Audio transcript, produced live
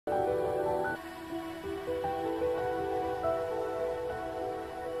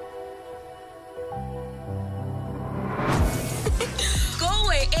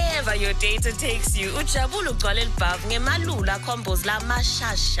Wherever your data takes you, ujabula ugcwale libhavu ngemalula combos la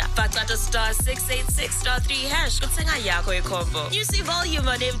mashasha. Bacata *686*3# kutsenga yakho combo. You see volume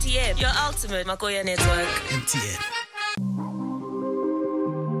on MTN, your ultimate Makoya network. MTN.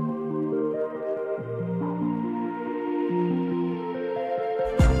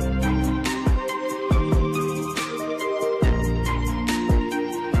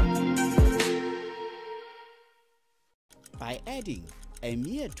 By adding a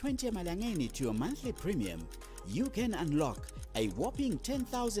mere 20 emalangeni to your monthly premium, you can unlock a whopping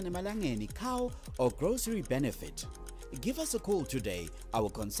 10,000 emalangeni cow or grocery benefit. Give us a call today.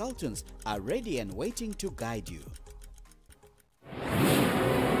 Our consultants are ready and waiting to guide you.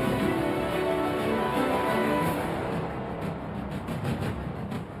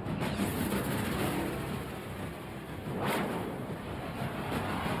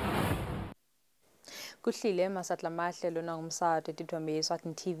 Kuhlile masatla mahle lona ngumsado tithombe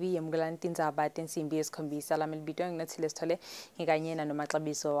Eswatini TV yemkulana Tindzaba tensimbi yesikhombisa lami libito nginathile sithole ngikanyena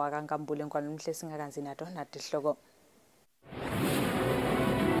nomaxabiso wakankambule nkwanumhle singakanzi nato natihloko.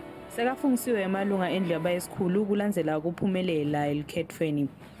 Sekafungisiwe emalunga endlu yabayesikhulu kulandzela ukuphumelela elikhethweni.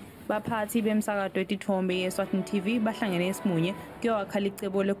 Baphathi bemsakato etithombe yeSwatini TV bahlangene esimunye kuyowakhala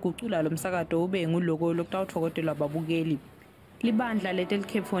icebo legucula lomsakato ube nguloko lokutawuthokotelwa ababukeli. Libandla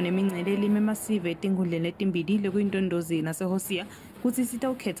letelkhefone emincele limemasive etingundleni etimbili lekuyintondozi nasehosiya kutsi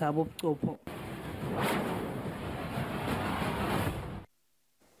sitawukhetha abobucopho.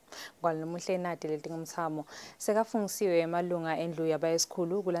 Kwalomuhle nati letingumthamo sekafungisiwe emalunga endlu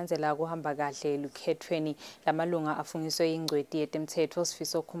yabayesikhulu kulandzela kuhamba kahle elukhethweni. Lamalunga afungiswe ingcweti yetemthetho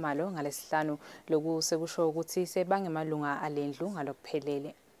Sifiso Khumalo ngalesihlanu lokusekusho ukuthi sebangemalunga alendlu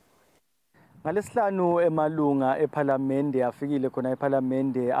ngalokuphelele. Ngalesihlanu emalunga ePhalamende afikile khona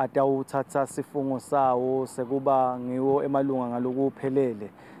ePhalamende atawuthatha sifungo sawo sekuba ngiwo emalunga ngalokuphelele.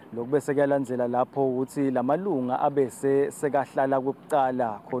 Lokubese kuyalandzela lapho ukuthi lamalunga abese sekahlala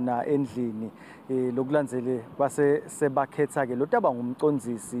kokuqala khona endlini. Lokulandzele kwase sebakhetha ke lotaba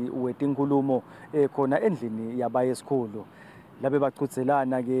ngumcondzisi wetinkhulumo khona endlini yabayesikhulu. Labe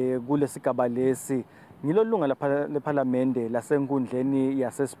bachutselana ke kulesigaba lesi ngilolunga lePhalamende lasenkundleni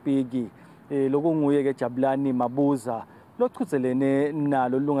yasesipiki. Lokunguye ke Jabulani Mabuza lochutselene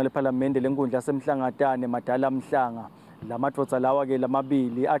nalo lunga lePhalamende lenkundla yasemhlangatane Madala Mhlanga. Lamadvodza lawa ke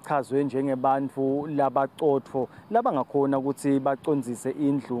lamabili achazwe njengebantfu labaqotho labangakhona ukuthi bacondzise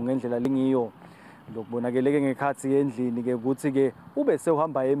indlu ngendlela lengiyo. Lokubonakeleke ngekhathi endlini ke ukuthi ke ube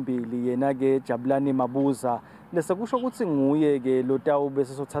sewuhamba embili yena ke Jabulani Mabuza lese kusho ukuthi nguye ke lotawu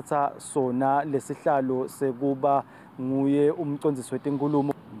bese sothatha sona lesihlalo sekuba nguye umcondzisi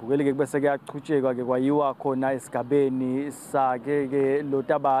wetinkhulumo. Bukeleke bese kuyachutshekwa ke kwayiwa khona esigabeni sakhe ke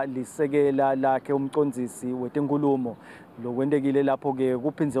lotaba lisekela lakhe umcondzisi wetinkhulumo. Lokwentekile lapho ke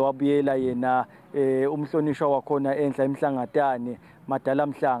kuphindze wabuyela yena umhlonishwa wakhona enhla emhlangatane Madala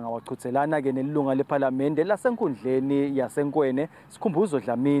Mhlanga wachutselana ke nelunga lePhalamende lasenkundleni yasenkwene Sikhumbuzo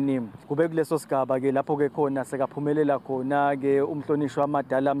Dlamini. Kube kuleso sigaba ke lapho ke khona sekaphumelela khona ke umhlonishwa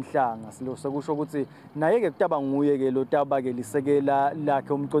Madala Mhlanga. Sekusho ukuthi naye ke kutaba nguye ke lotaba ke lisekela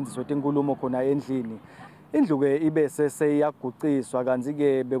lakhe umcondzisi wetinkhulumo khona endlini. Indlu ke ibese seyaguciswa kanzi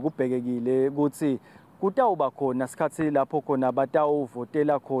ke bekubhekekile ukuthi kutawuba khona sikhathi lapho khona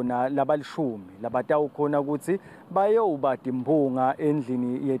batawuvotela khona labalishumi labatawu khona ukuthi bayowuba timbunga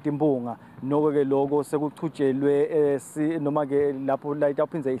endlini yetimbunga. Noko ke lokho sekuchutshelwe noma ke lapho la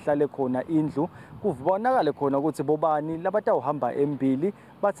itawuphindze ihlale khona indlu kuvonakale khona ukuthi bobani labatawuhamba embili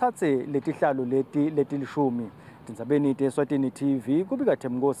bathathe letihlalo letilishumi. Tindzabeni teSwatini TV kubika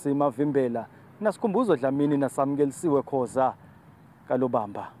Themnkosi Mavimbela naSikhumbuzo Dlamini nasamkelisiwe Khoza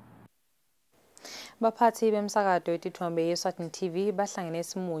Kalobamba. Baphathi bemsakato etithombe yeSwatini TV bahlangene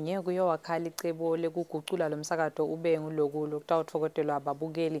esimunye kuyowakhala icebo lekugucula lomsakato ube nguloku lokutawuthokotelwa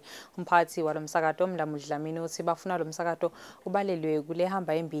ababukeli. Umphathi walomsakato Mlamuli Dlamini uthi bafuna lomsakato ubalelwe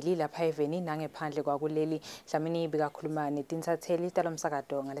kulehamba embili lapha eveni nangephandle kwakuleli. Dlamini bekakhuluma netinsatheli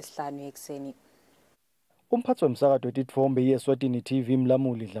talomsakato ngalesihlanu ekseni. Umphathi womsakato etithombe yeSwatini TV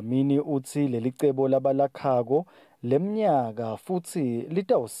Mlamuli Dlamini uthi leli cebo labalakhako lemnyaka futhi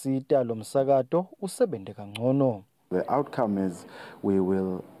litawusita lomsakato usebente kangcono. The outcome is we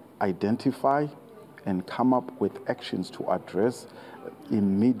will identify and come up with actions to address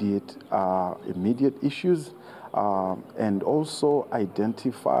immediate issues and also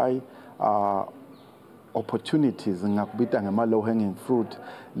identify opportunities ngakubita ngema low hanging fruit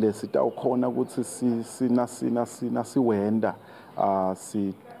lesitawukhona ukuthi siwenda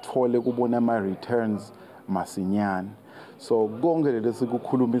sithole kubona ama returns masinyane. So konke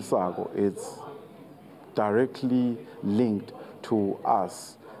lesikukhulumisako it's directly linked to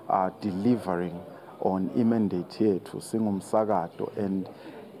us are delivering on imandate yethu singumsakato and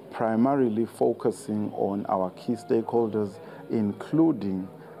primarily focusing on our key stakeholders including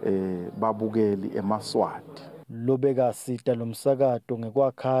babukeli eMaswati. Lobeka sita lomsakato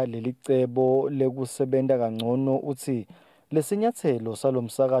ngekwakha leli cebo lekusebenta kangcono uthi lesinyathelo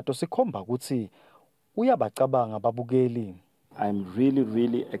salomsakato sikhomba ukuthi uyabacabanga babukeli. I'm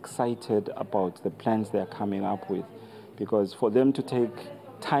really excited about the plans they are coming up with, because for them to take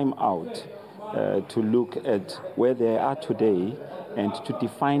time out to look at where they are today and to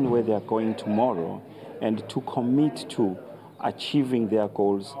define where they are going tomorrow and to commit to achieving their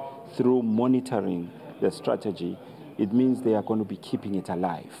goals through monitoring the strategy, it means they are going to be keeping it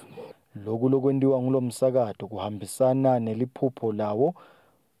alive. Loku lokwendiwa ngulomsakato kuhambisana neliphupho lawo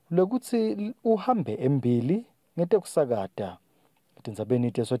lokuthi uhambe embili ngetekusakata.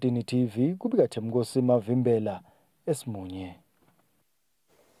 Tindzabeni Eswatini TV kubika Themkosi Mavimbela Esimunye.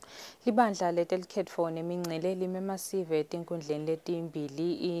 Libandla letelkhetfo nemincele limemasive etinkundleni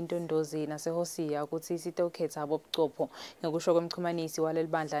letimbili indondozi nasehosiya ukuthi sitokhetha abobuchopho ngekusho kwemxhumanisi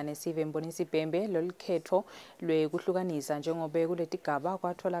walelibandla nesive Mbonisi Bhembe lolkhetho lwekuhlukanisa njengobe kuletigaba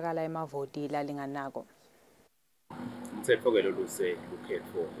kwatholakala emavoti lalinganako. Umthetho-ke lolu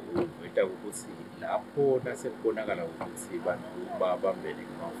ukhetho uveta ukuthi lapho nasekubonakala ukuthi bantu babambene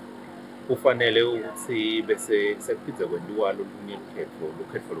ngamavoti kufanele ukuthi bese sekuphindze kwenziwa lolunye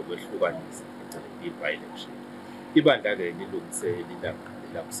ukhetho lokwehlukanisa by-election. Ibandla-ke lilungise lilanga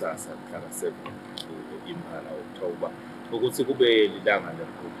lakusasa mhlaka 7 Imphala October ukuthi kube lilanga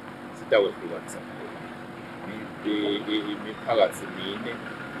lapho sitawehlukanisa imiphakathi mine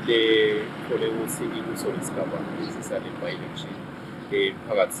lethole ukuthi ikusolesigaba sisale by-election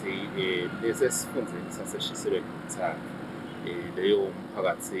phakathi lesesifundeni saseshiselweni ngomthando leyo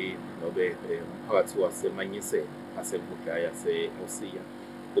mphakathi nobe umphakathi wasemanyiseni asenkundla yase-Osiya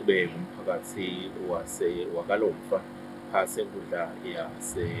kube umphakathi wakalomfa asenkundla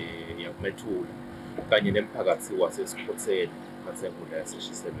yakumethula kanye nemphakathi wasesiphotheni asenkundla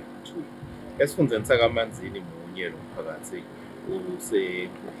yaseshiselweni 2. Esifundeni sakaManzini munye lo mphakathi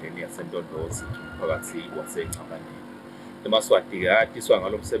usenkundleni yasentondlozi umphakathi waseChabaneni. eMaswati atiswa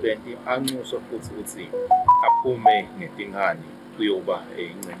ngalo msebenzi anxuswa futhi ukuthi aphume ngetingani kuyoba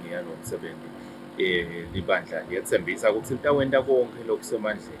ingcenye yalo msebenzi. Libandla liyathembisa ukuthi intawenda konke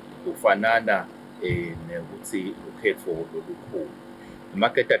lokusemandleni kufanana nekuthi ukhetho lolukhulu.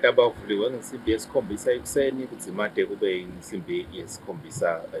 Imakethe atabavuliwe ngesimbi yesikhombisa ekuseni kuthi imade kube insimbi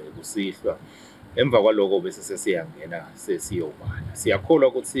yesikhombisa kusihlwa. Emva kwaloko bese sesiyangena sesiyobala. Siyakholwa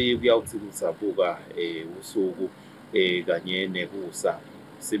ukuthi kuyawuthi kuzabuka usuku kanye nekusa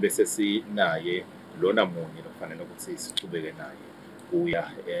sibe sesinaye lona munye lofanele ukuthi sichubeke naye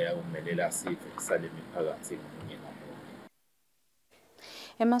kuya umelela sive kusale imiphakathi ngamunye ngamunye.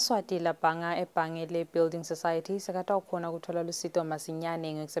 eMaswati labhanga ebhange le-Building Society sekata ukhona kuthola lusito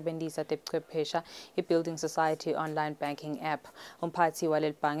masinyane ngekusebenzisa tebuchwephesha i-Building Society online banking app. Umphathi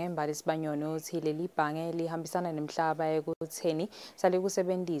walelibhange Mbali Sibanyoni uthi leli bhange lihambisana nemhlaba ekutheni sale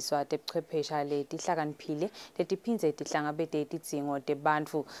kusebenziswa tebuchwephesha letihlakaniphile letiphindze tihlangabete tidzingo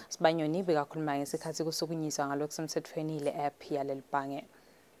tebantfu. Sibanyoni bekakhuluma ngesikhathi kusukunyiswa ngalokusemthethweni le-app yalelibhange.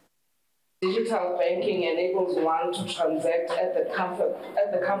 Digital banking enables one to transact at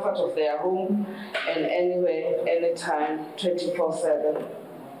the comfort of their home and anywhere, anytime, 24/7.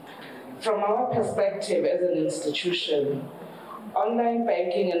 From our perspective as an institution, online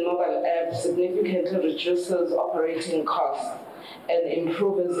banking and mobile apps significantly reduces operating costs and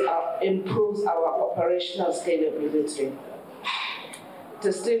improves our operational scalability.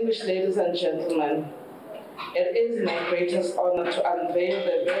 Distinguished ladies and gentlemen, it is my greatest honor to unveil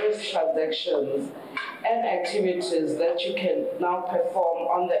the various transactions and activities that you can now perform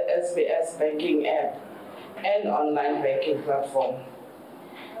on the SBS banking app and online banking platform.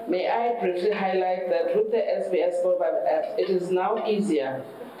 May I briefly highlight that with the SBS mobile app, it is now easier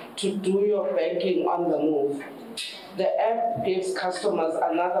to do your banking on the move. The app gives customers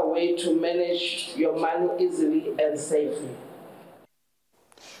another way to manage your money easily and safely.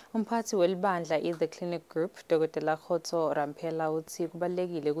 Umphathi welibandla The Clinic Group Dr. Khotso Ramphela uthi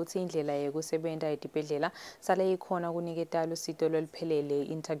kubalekile ukuthi indlela yekusebenta edibhedlela sale ikhona kuniketa lusito loluphelele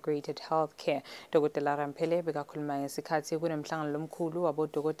integrated healthcare. Dr. Ramphele bekakhuluma ngesikhathi kunemhlangano lomkhulu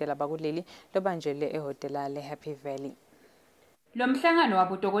wabodokotela bakuleli lobanjele ehotela leHappy Valley. Lo mhlangano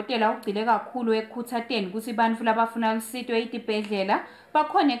wabodokotela ugcile kakhulu ekukhuthateni ukuthi bantfu labafuna lusito edibhedlela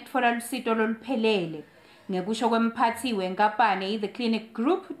bakhona ukuthola lusito loluphelele. Ngekusho kwemphathi wenkampani The Clinic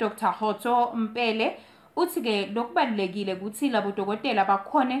Group Dr. Khotso Mpele uthi ke lokubalulekile ukuthi labodokotela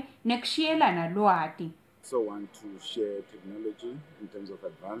bakhone nekushiyelana lwati. also want to share technology in terms of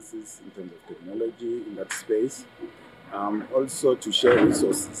advances, in terms of technology in that space. Also to share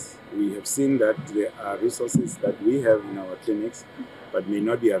resources. We have seen that there are resources that we have in our clinics but may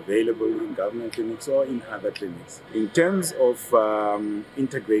not be available in government clinics or in other clinics. In terms of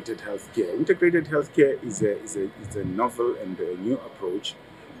integrated healthcare is a novel and a new approach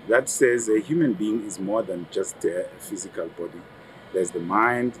that says a human being is more than just a physical body. There's the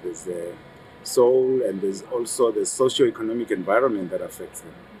mind, there's the soul, and there's also the socio-economic environment that affects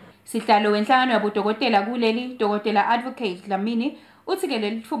them. Sihlalo wenhlangano yabodokotela kuleli Dr. Advocate Dlamini uthi ke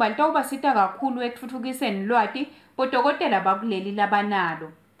leli thuba litawubasita kakhulu ekutfutfukiseni lwati bodokotela bakuleli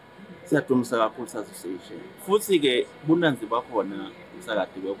labanalo. Siyadumisa kakhulu association. Futhi ke bunanzi bakhona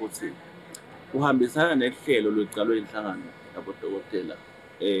umsakadi ukuthi uhambisana nehlelo lwecalwe inhlangano yabodokotela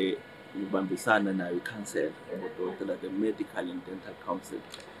ubambisana nayo i-council yabodokotela, the Medical and Dental Council.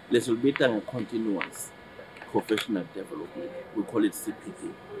 Lesilibita nge-continuous professional development, we call it CPD.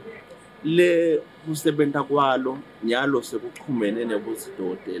 Le kusebenta kwalo nyalo sekuxhumene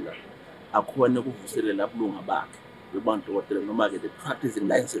nebodokotela akhona ukuvuselela abulunga bakhe bebantu bodokotela noma ke the practicing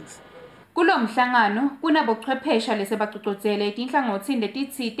license. Kulo mhlangano kunabochwephesha lesebacocodzele etinhlangothini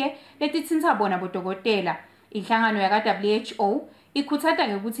letitsite letitsinta bona bodokotela. Inhlangano yaka-WHO ikhuthata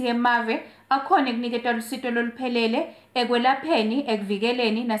ngekuthi emave akhona kuniketa lusito loluphelele ekwelapheni,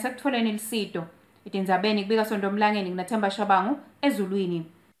 ekuvikeleni nasekutfoleni lusito. Tindzabeni kubika Sondomlangeni kunaThemba Shabangu ezulwini.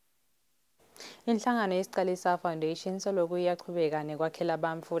 Inhlangano yesiqalisa Foundation soloku iyaqhubeka nekwakhela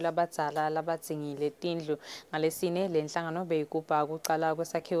abantfu labadzala labadzingile tindlu. Ngalesine le nhlangano beyigubha ukucala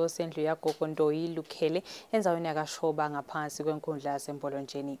kwesakhiwo sendlu yagogo Ntoyi Lukhele endzaweni yakashoba ngaphansi kwenkundla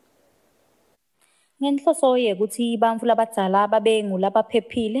yasembolonjeni. Ngenhloso yekuthi bantfu labadzala babe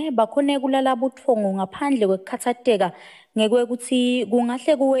ngulabaphephile bakhone kulala buthongo ngaphandle kwekukhatsateka ngekwekuthi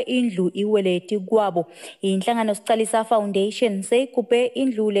kungahle kuwe indlu iweleti kwabo. Inhlangano Siqalisa Foundation seyigubhe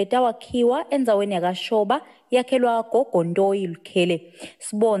indlu letawakhiwa endzaweni yakashoba yakhelwa gogo Ntoyi Lukhele.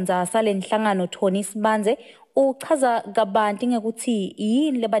 Sibonza sale nhlangano Tony Sibanze uchaza kabanti ngekuthi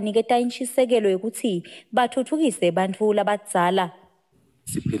yini lebaniketa inshisekelo yokuthi bathuthukise bantfu labadzala.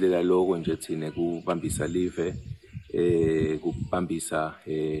 Siphilela lokho nje thina kubambisa live kubambisa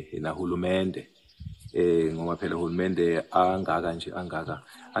nahulumende ngoba phela uhulumende angaka nje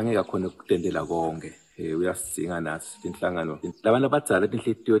angeka khona ukutendela konke uyasidinga nasi inhlangano labantu abadzala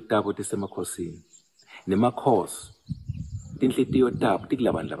tinhlitiyo tabo tisemakhosini nemakhosi tinhlitiyo tabo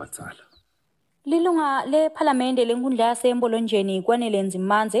tikulabantu abadzala. Lilunga lePhalamende lenkundla yasembolonjeni Kwanele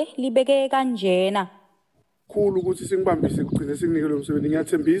Nzimanze libeke kanjena. Khulu ukuthi singibambise kugcina singinike lo msebenzi.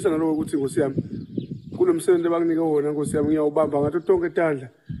 Ngiyathembisa naloko ukuthi Nkosi yami kulo msebenzi abanginike wona Nkosi yami ngiyawubamba ngathi tonke etandla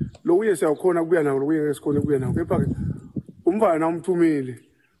lokuye siyakhona kubuya nawo lokuye ngesikhona kubuya nawo kepha ke umfana umthumile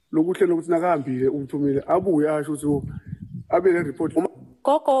lokuhle lokuthi nakahambile umthumile abuye asho ukuthi abe le report.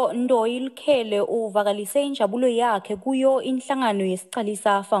 Gogo Ntoyi Lukhele uvakalise injabulo yakhe kuyo inhlangano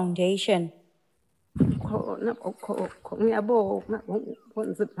yesiqalisa Foundation. Khona ngiyabonga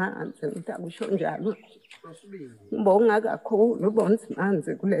bonze phansi ngidakusho njalo. Ngibonga kakhulu bonze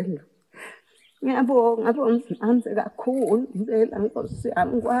phansi kulelo. Ngiyabonga bonze phansi kakhulu impela Nkosi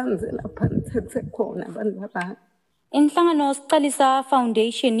yami kwanze lapha nithethe khona abantu labanye. Inhlangano Siqalisa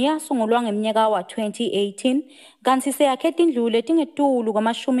Foundation yasungulwa ngeminyaka wa 2018 kanti seyakhetha indlu letingetulu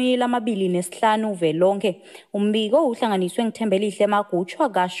kwama25 velonke. Umbiko uhlanganiswe ngithembelihle Magutshwa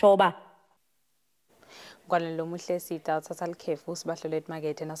kaShoba. Kwalelo muhle sita uthatha likhefu sibahlole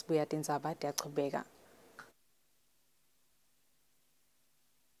emakethe nasibuya Tindzaba yachubeka.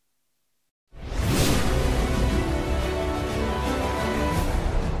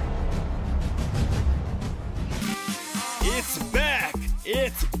 It's back!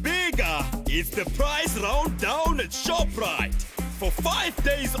 It's bigger! It's the price round down at ShopRite. For 5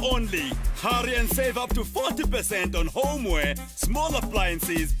 days only, hurry and save up to 40% on homeware, small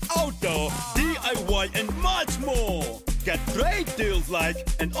appliances, outdoor, DIY and much more. Get great deals like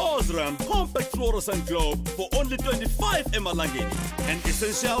an Osram compact fluorescent globe for only 25 emalangeni, and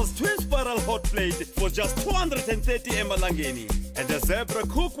Essentials twin spiral hot plate for just 230 emalangeni, and a Zebra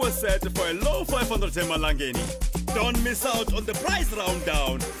cookware set for a low 500 emalangeni. Don't miss out on the price round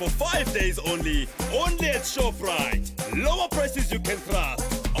down for 5 days only at ShopRite. Lower prices you can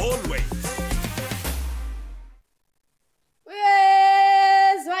trust, always.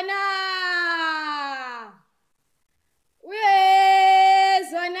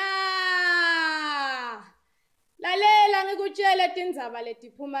 Lalela ngikutshela tindzaba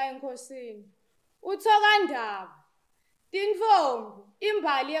letiphuma enkosini. Uthokandaba. Tinfombi,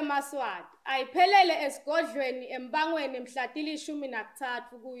 imbali yemaswati ayiphelele esigodlweni embangweni mhla tili 13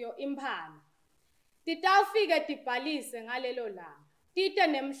 kuyo imphala. titawufike tibhalise ngalelo langa tite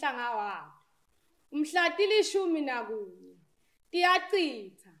nemhlanga wabo. Mhla tilishumi nakunye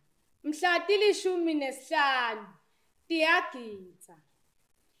tiyachitha, mhla tilishumi nesihlanu tiyagidza.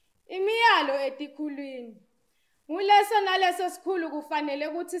 Imiyalo etikhulwini nguleso naleso sikhulu kufanele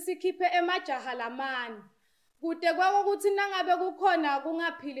ukuthi sikhiphe emajaha lamane kude kwakuthi nangabe kukhona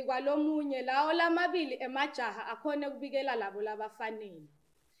kungaphili kwalomunye lawo lamabili emajaha akhone kubikela labo labafanele.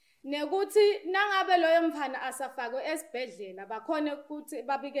 Nekuthi nangabe loyo mfana asafakwe esibhedlela bakhone ukuthi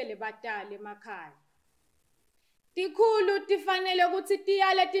babikele batali emakhaya. Tikhulu tifanele ukuthi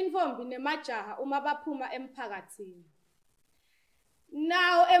tiyale tinfombi nemajaha uma baphuma emphakatsini.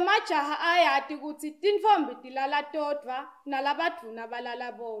 Nawo emajaha ayati ukuthi tinfombi tilala todwa nalabaduna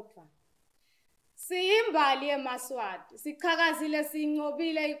balala bodwa. Siyimbali eMaswati, sichakazile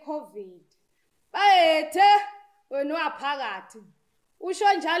sincobile iCovid. Bayethe wena waphakathi.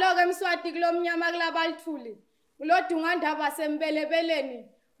 Usho njalo ke Mswati kulomnyama kulabalithuli. Kulodungandaba sembelebeleni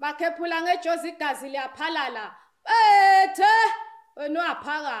bakhephula ngejozi igazi liyaphalala. Bayethe wena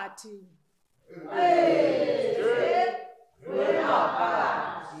waphakathi. Bayethe wena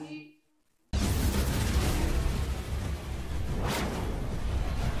waphakathi.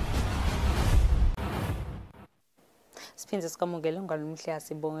 Siphinde sikamukele ngalomhle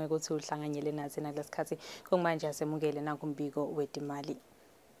asibonge ukuthi uhlanganyele nathi nalesikhathi kumanje asemukele nakumbiko wetimali.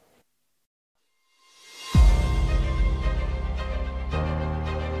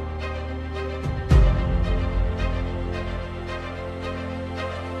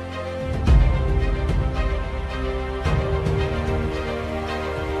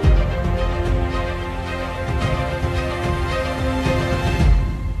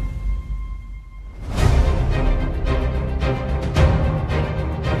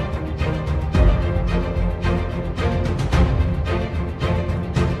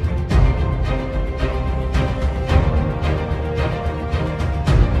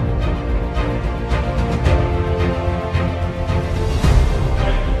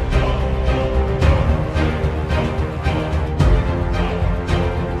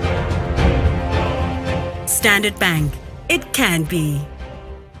 Standard Bank. It can be.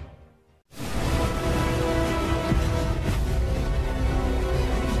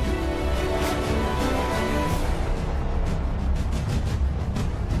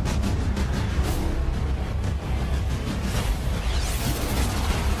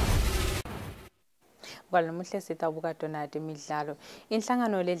 Kwalamuhle sitabuka donate imidlalo.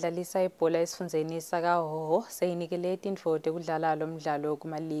 Inhlangano ledlalisa ibhola esifundeni sakaHoho seyinikele itinfote kudlala lo mdlalo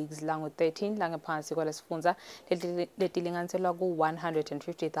kuma leagues lango 13 langaphansi kwalesifundza letilinganiselwa ku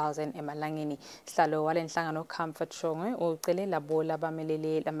 150,000 emalangeni. Sihlalo walenhlangano Comfort Shongwe ucele labo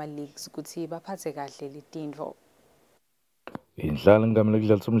labamelele lama leagues ukuthi baphathe kahle letinfo. Inhlangano ngamele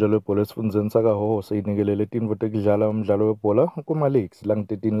kudlalisa umdlalo webhola esifundeni sakaHoho seyinikelele itinfote kudlala umdlalo webhola kuma leagues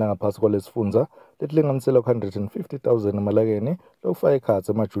lango 13 langaphansi kwalesifundza letilinganiselwa 150,000 emalangeni lokufaka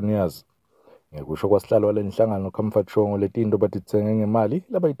ekhatsi ama-juniors. Ngekusho kwasihlalo walenhlangano Comfort Shongwe letinto batithenge ngemali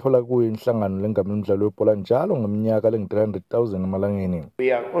labayithola kuyo inhlangano lengamele umdlalo webhola njalo ngeminyaka lengu-300,000 emalangeni.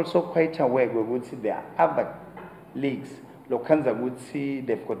 We are also quite aware ukuthi there are other leagues lokwenza ukuthi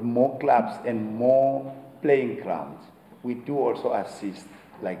they've got more clubs and more playing grounds. We do also assist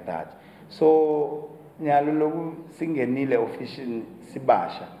like that. So nyalo loku singenile official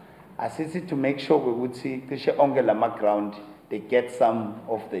sibasha assist to make sure ukuthi cishe onke lama ground they get some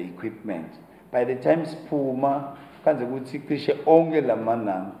of the equipment. By the time siphuma kanze ukuthi cishe onke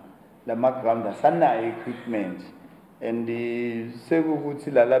lama ground asana equipment and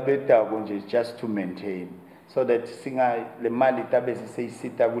sekukuthi lala betako nje just to maintain so that singa le mali tabe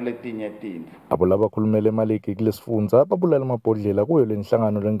sisayisita kuletinye tinto. Abo labakhulumele emaliki kulesifundza babulala amabhodlela kuyo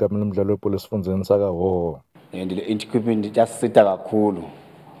lenhlangano lengamele umdlalo webhola esifundeni sakaHoho. And the equipment just sita kakhulu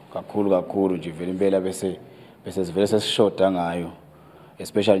nje vele impela bese sivele sesishoda ngayo,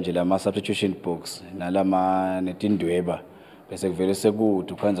 especially nje lama substitution box nalama netindweba bese kuvele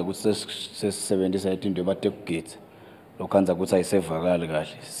sekude ukwenza ukuthi sesisebenzisa itindweba tekugitsa lokwenza ukuthi ayisevakali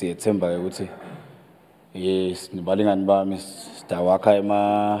kahle. Siyethemba ukuthi yes nibalingani bami sitawakha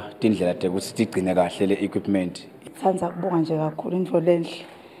tindlela ukuthi tigcine kahle le equipment. Thanza kubonga nje kakhulu into lenhle.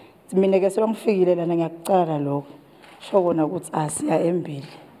 Mina ke sebangifikile lana ngiyakucala lokho. Shokona ukuthi asiya embili.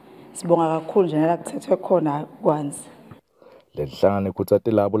 Sibonga kakhulu nje la kuthethwe khona kwanzi. Lenhlangano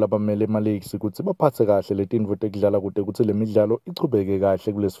ikhuthate labo labamele emaleki ukuthi baphathe kahle letinfote kudlala kude ukuthi lemidlalo ichubeke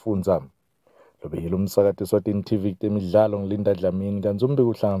kahle kulesifundza. Lobeyilo umsakati Eswatini TV temidlalo ngilinda Dlamini kanzumbi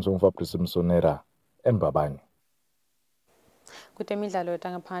kuhlanganiswa nguFabrice Msonera. Embabane. Kutemidlalo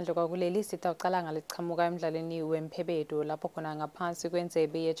tangaphandle kwakuleli sitawuqala ngalichamuka emidlalweni wemphebedu lapho khona ngaphansi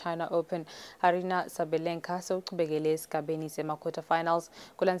kwendlebe ye-China Open Arina Sabalenka sewuchubekele esigabeni sema-quarter finals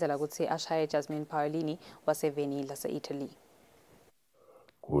kulandzela ukuthi ashaye Jasmine Paolini waseVeni lase-Italy.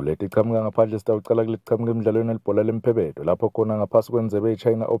 Kuleti chamuka ngaphandle sitawuqala kulichamuka emidlalweni welibhola lemphebedu lapho khona ngaphansi kwendlebe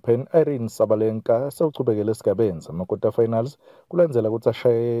ye-China Open Irene Sabalenka sewuchubekele esigabeni sama-quarter finals kulandzela ukuthi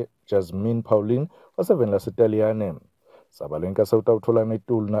ashaye Jasmine Paolini waseVeni lase-Italiyane. Sabalenka sewutawuthola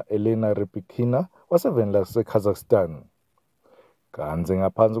netulu na Elena Rybakina waseVeni lase-Kazakhstan. Kanzi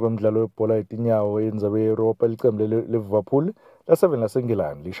ngaphansi kwemidlalo webhola yetinyawo yendzebe ye-Europa licembu le-Liverpool laseVeni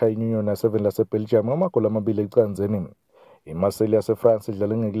lase-England lishaya inyunyoni yaseVeni lase-Belgium ngamagoli 2-0. IMarseille yase-France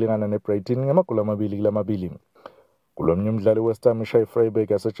idlale ngekulingana ne-Brighton ngamagoli 2-2. Kulomnye umdlalo West Ham ishaya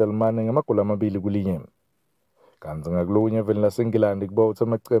i-Freiburg yaseJalimane ngamagoli 2-1. Kanzi ngakulonye eVeni lase-England kuba uthi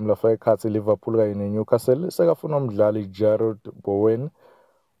amacembu lafaka ekhatsi Liverpool kanye ne-Newcastle sekafuna umdlali Jarrod Bowen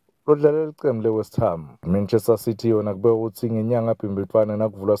lodlalela icembu le-West Ham. Manchester City yona kube uthi ngenyanga Bhimbidvwane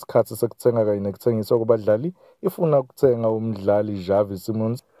nakuvulwa isikhathi sekuthenga kanye nekuthengiswa kubadlali ifuna ukuthenga umdlali Xavi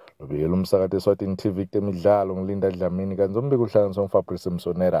Simons. Lobiyela umsakato Eswatini TV kutemidlalo ngilinda Dlamini kanzi umbiko uhlanganiswa nguFabrice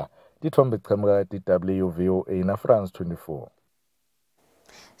Msonera. Tithombe ichamuka DW VOA na France 24.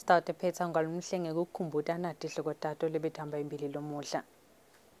 Start phetha ngalumhlenge ukukhumbuta nathi hlokotato lebethamba imbili lomuhla.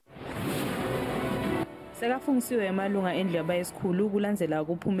 Sekafungisiwe emalunga endlebe yesikhulu kulandzela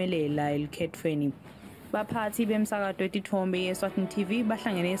ukuphumelela elikhethweni. Baphathi bemsakato etithombe yeSwatini TV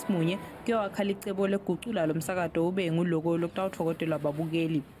bahlangene esimunye kuyowakhala icebo legucula lomsakato ube nguloko lokutawutfokotelwa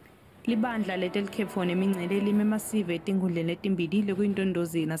ababukeli. Libandla letelkhefoni emincele lime masive etingundleni etimbili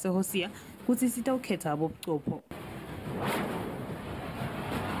lekuyintondozi naseHosia kutsi sitawukhetha abobucopho.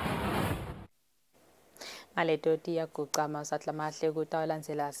 Maletoti yaguqama satlamahle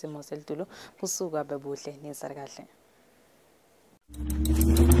kutawalandzela simo selitulo kusuka bebuhle nezarikahle.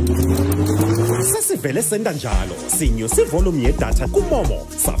 Sesivele senda njalo sinyusa ivolume yedatha kuMomo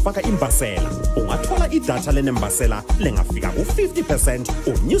safaka imbasela. Ungathola idatha lenembasela lengafika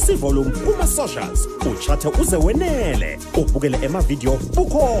ku-50%. Unyusa ivolume kuma-socials uchathe uze wenele. Ubukele emavideo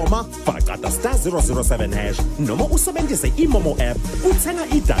bukhoma faka *007# noma usebenzise iMomo app uthenga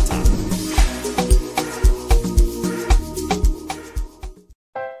idatha.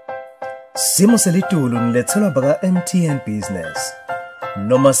 Simo selitulu nilethelwa baka MTN Business.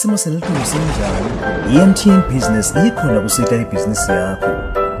 Noma simo selitulu sinjani, i-MTN Business ikhona kusita ibhizinisi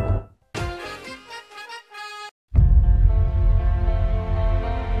yakho.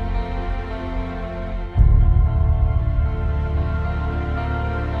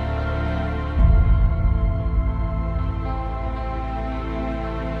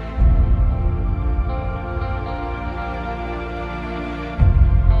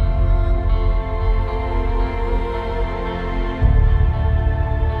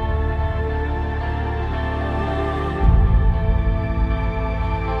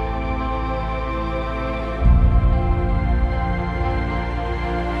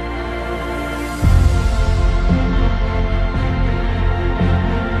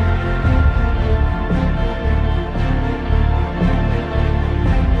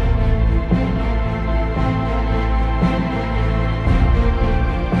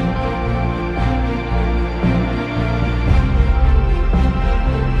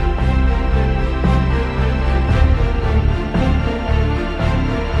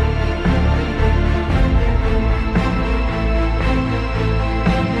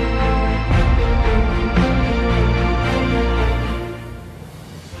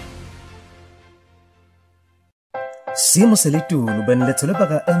 Simo selitulu benilethelwe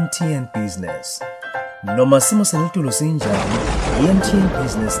baka MTN Business. Noma simo selitulu sinjani, i-MTN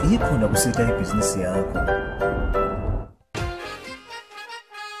Business ikhona kusita ibhizinisi yakho.